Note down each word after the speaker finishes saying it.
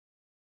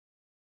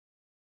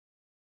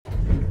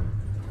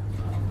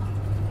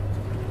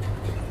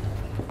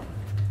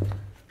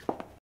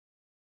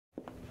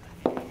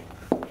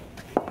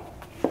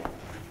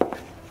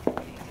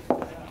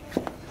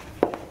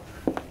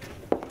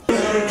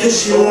cause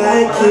she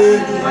like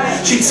it.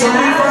 She told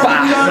me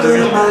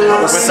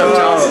What's up,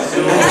 y'all?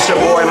 It's your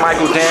boy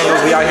Michael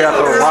Daniels. We out here at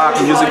the Rock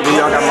music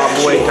video. I got my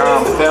boy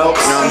Dom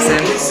Phelps. You know what I'm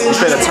saying? We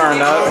finna turn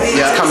up.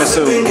 Yeah, it's coming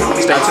soon.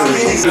 Stay tuned.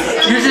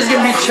 You're just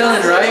gonna be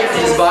chilling, right? And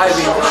just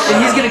vibing.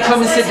 And he's gonna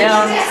come and sit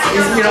down.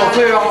 He's, you know,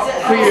 put your arm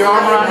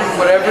around him,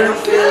 whatever.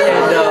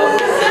 And or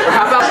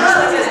how about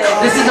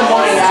this is the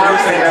morning hour.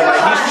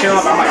 Like he's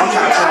chilling. I'm like, I'm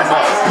trying to turn him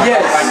up.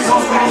 Yes.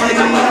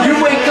 You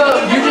wake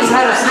up. You just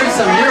had a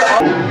threesome. You're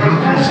up.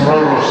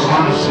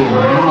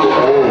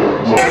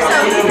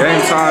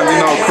 Game time, you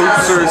know,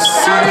 Cruiser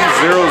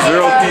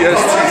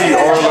C00PSTE,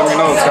 or let me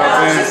know,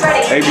 tap in,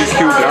 ABQ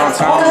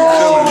downtown, we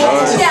chillin', bro.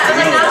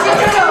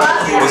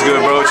 What's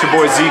good, bro? It's your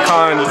boy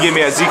Z-Con. You get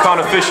me at Z-Con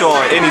Official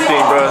on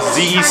anything, bro.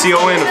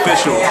 Z-E-C-O-N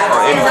Official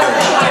on anything.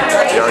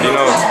 You already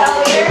know.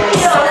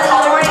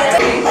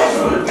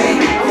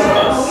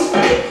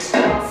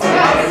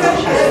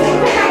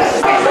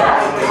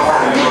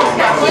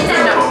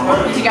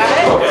 You got it?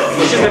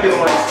 It's just gonna be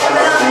one.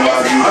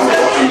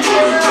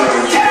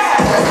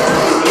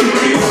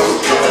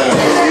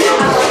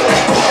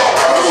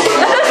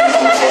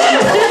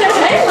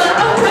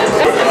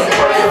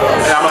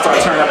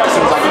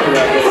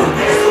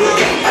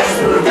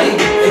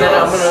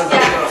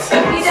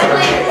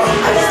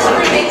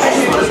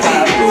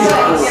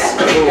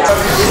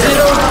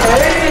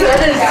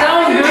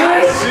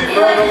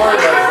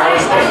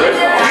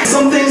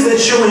 some things that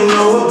you ain't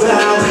know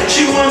about.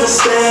 She wanna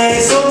stay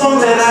so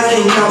long that I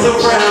can count the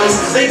rounds.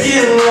 They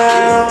get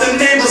loud, the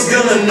neighbors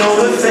gonna know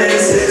her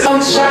face. I'm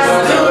trying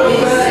to do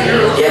it.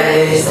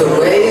 Yeah, it's the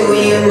way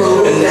we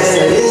move. And that's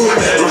it.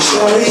 My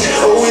shawty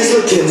always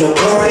looking to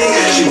party.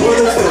 She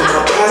wanna feel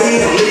my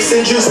body. I'm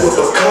mixing juice with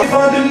a cup.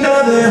 Find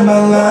another in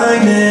my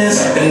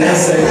likeness. And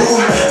that's it.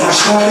 My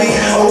shawty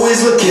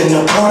always looking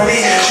to party.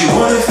 She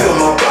wanna feel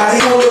my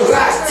body.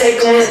 Take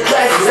on his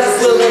classes,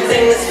 that's little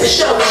things for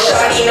sure.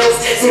 Shawty knows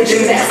some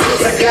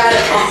gymnastics, I got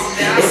it.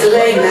 It's a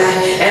late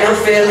night, and I'm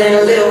feeling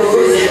a little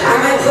woozy. I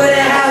might put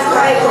a half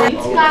pipe on.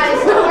 Guys,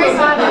 don't worry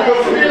about it.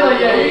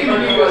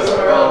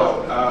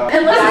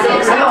 Unless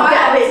it's don't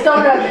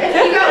rub it.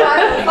 You got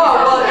one? Oh,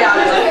 well, yeah.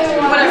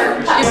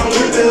 Whatever. I'm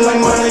dripping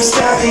like my name's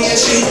Gabby, and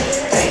she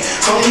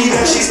told me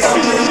that she's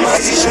coming to my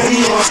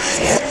journey.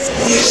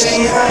 Yeah,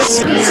 she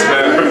has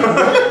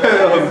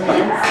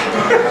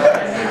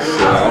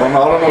I don't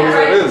know who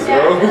that is,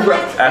 bro.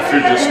 After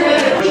just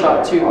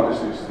shot two. You know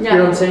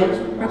what I'm saying?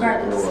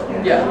 Regardless.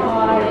 Yeah.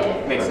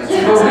 Makes sense. We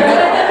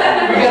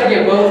gotta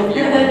get both of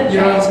you. You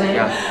know what I'm saying?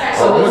 Yeah.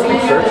 So let's be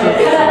sure.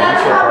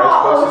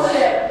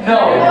 No.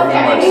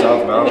 like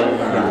South Valley,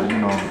 you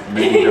know,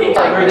 making deals. I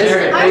want to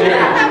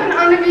have an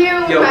interview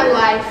with my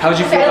life. How would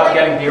you feel about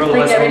getting B-roll of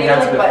us going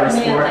down to the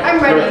first floor? I'm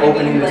ready. We're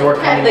opening the door,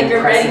 coming in,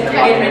 pressing the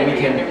button, and we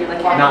can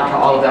knock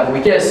all of that. But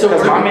we can. So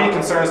because my main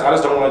concern is I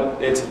just don't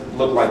want it to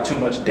look like too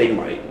much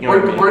daylight. You know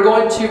what I mean? we're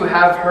going to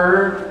have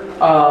her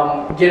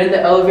get in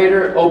the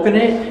elevator, open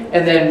it,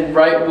 and then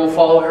we'll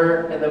follow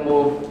her, and then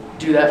we'll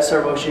do that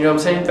slow motion. You know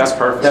what I'm saying? That's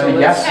perfect. So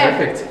yes,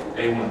 perfect.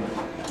 A1.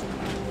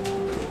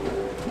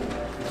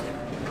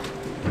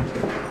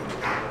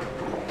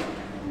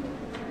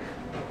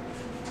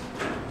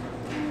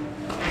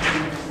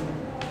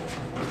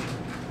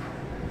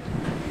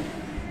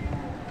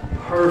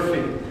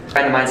 Perfect.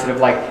 And the mindset of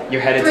like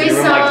you're headed to the room,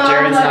 Threesome, like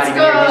Jared's not even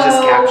here, he's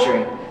just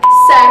capturing.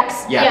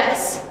 Sex, Yeah.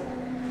 yes.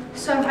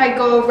 So if I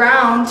go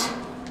around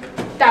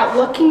without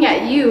looking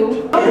at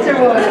you.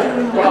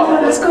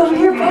 Let's go over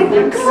here, baby.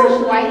 Let's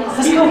go.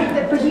 Let's go.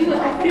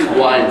 He's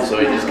blind, so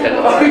he just kind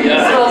of.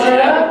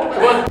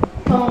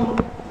 Boom.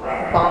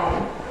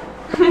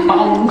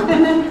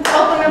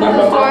 Open up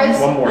the doors.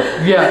 One more.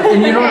 Yeah,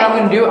 and you know what I'm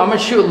gonna do? I'm gonna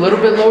shoot a little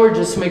bit lower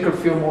just to make her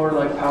feel more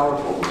like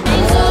powerful.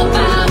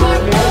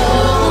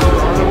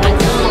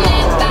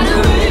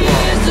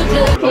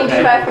 Can you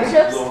try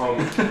push-ups?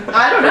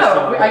 I don't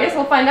know. I guess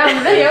we'll find out in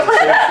the video.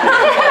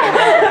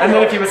 And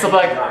then if he was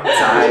like,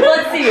 sorry.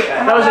 Let's see.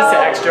 That was just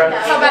extra.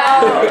 How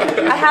about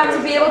I have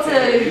to be able to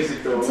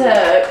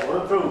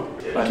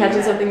catch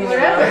something in your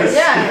nose?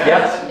 Yeah.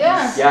 Yeah.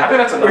 Yeah. Yeah. I think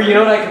that's enough. Or you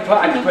know what I could put?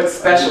 I could put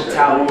special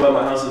talent.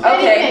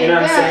 Okay. You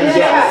know what I'm saying?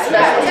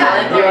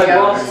 Yeah. You're like,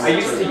 well, I Yeah.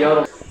 used to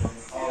yodel. And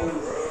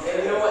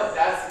you know what?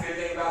 That's the good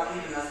thing about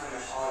me, and that's how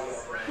much all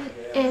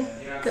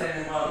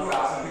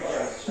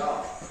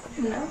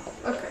you No.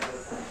 Okay.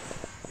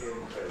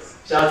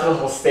 Shout out to the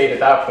whole state at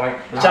that point.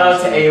 Shout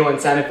out to AO in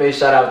Santa Fe.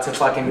 Shout out to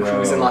fucking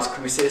Cruz in Las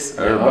Cruces.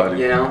 Everybody.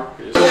 You know?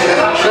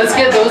 Let's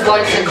get those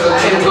lights and go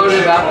to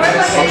the bathroom.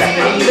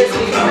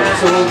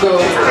 So we'll go.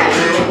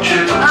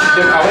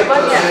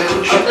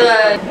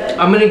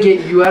 I'm gonna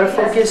get you out of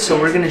focus, so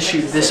we're gonna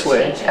shoot this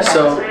way.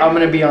 So I'm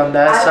gonna be on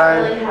that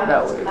side,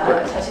 that way.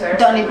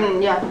 Don't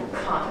even, yeah.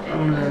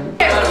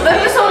 But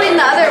who's holding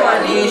the other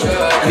one?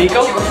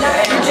 Nico?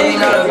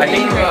 I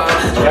think.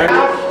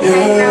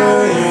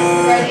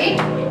 Ready?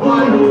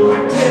 1, 2.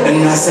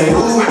 And I say,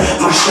 ooh,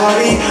 my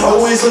shawty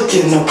always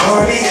looking to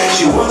party.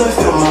 She wanna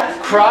feel my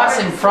cross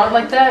in front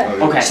like that.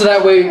 Okay. So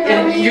that way,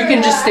 and you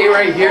can just stay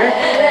right here,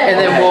 and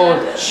then we'll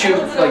shoot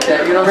like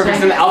that. You know what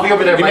I'm saying? I'll be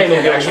over there.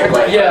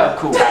 Yeah.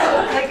 Cool.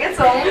 Like it's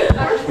all.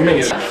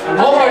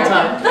 One more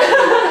time.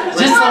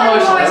 Just slow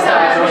motion.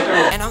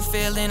 And I'm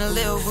feeling a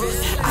little roof.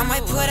 I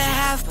might put a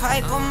half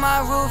pipe on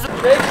my roof.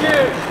 Thank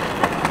you.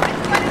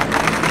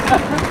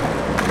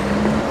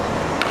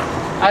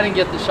 I didn't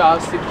get the shot. I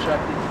was too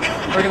distracted.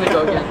 We're gonna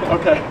go again.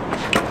 Okay.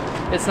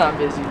 It's not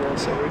busy though,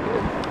 so we're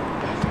good.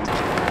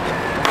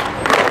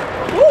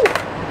 Woo!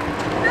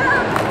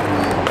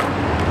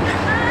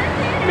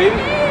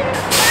 Maybe.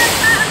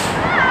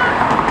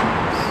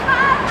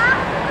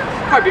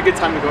 Probably be a good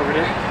time to go over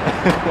there.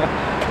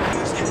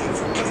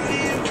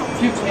 If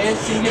you can,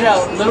 sing it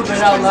out a little bit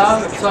out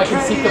loud so I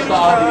can sync up the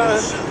audio.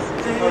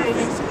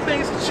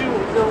 Things that you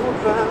know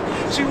about.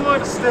 She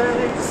wanna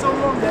stay,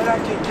 someone that I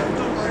can count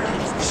around.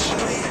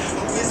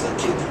 Always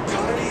looking to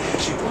party.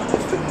 She wanna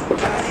feel my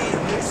body.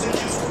 I'm mixing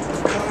juice with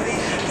Bacardi.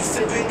 And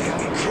sipping got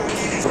me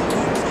cruddy.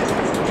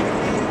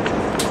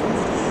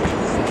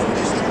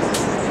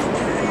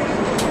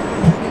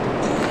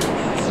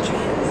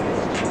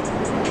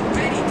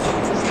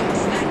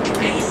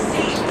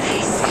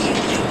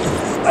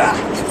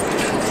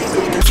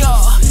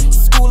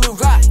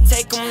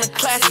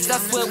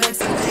 That's what when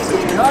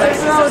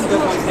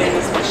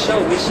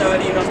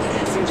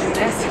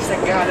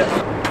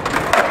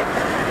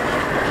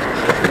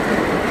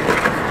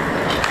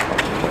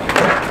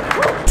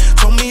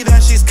told me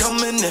that she's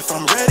coming if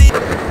I'm ready.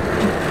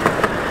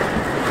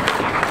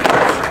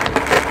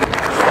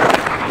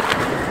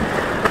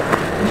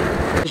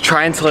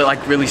 Try until it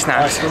like really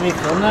snaps. Can we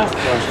film that?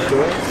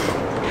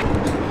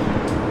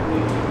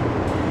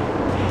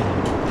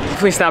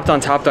 Definitely snapped on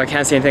top though. I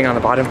can't see anything on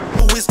the bottom.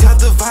 Always got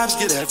the vibes,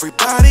 get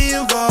everybody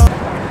involved.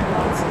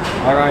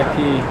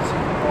 R.I.P.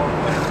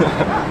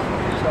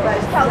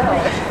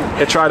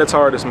 It tried its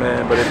hardest,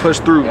 man, but it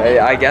pushed through.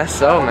 I guess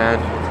so, man.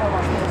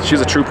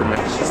 She's a trooper, man.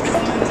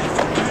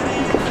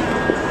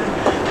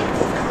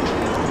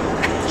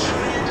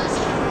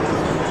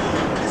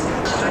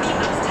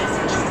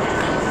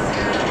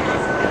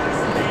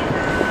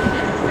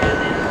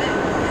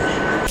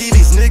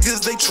 These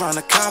niggas, they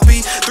tryna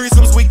copy.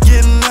 Threesomes, we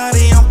getting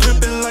naughty. I'm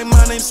pimping like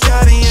my name's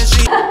Scotty and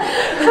she. I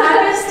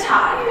was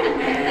tired,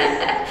 man.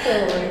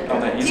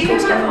 Do you hear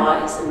my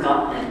voice? I'm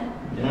going.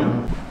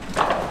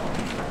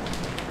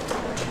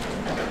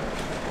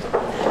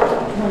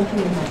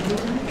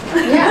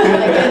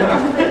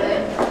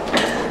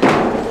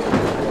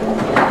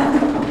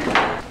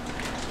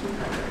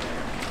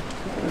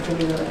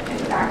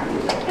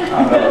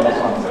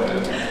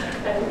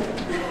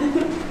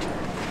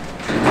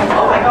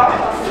 Oh my god.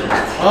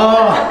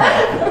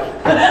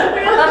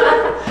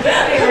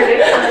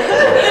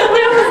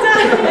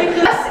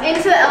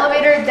 Into the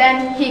elevator,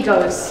 then he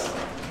goes.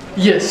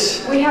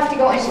 Yes. We have to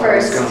go in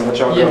first. Let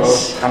y'all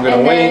Yes. go. I'm gonna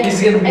And wait. then,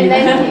 He's gonna be and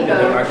then he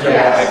goes.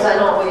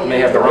 Yeah. May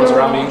have the runs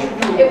around me.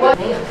 It was.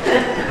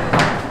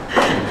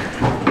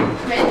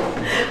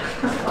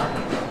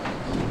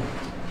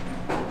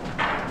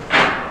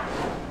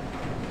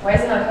 Why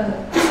is it not coming?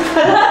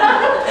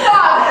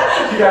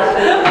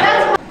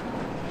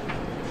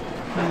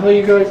 How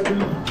you guys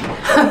doing?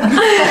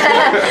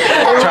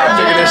 Try to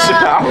figure this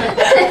shit out.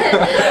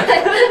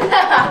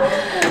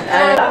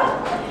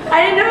 I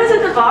didn't know it was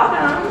at the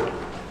bottom.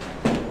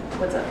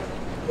 What's up?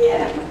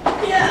 Yeah.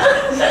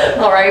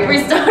 Yeah. All right,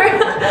 restart.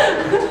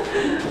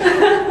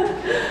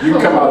 You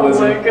can come out,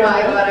 Lizzie. Oh my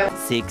God.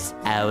 6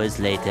 hours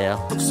later.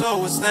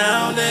 So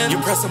astounding.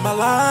 You're pressing my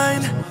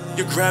line.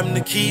 You're grabbing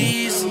the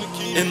keys.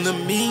 In the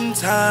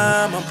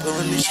meantime, I'm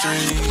pulling these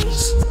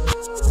strings.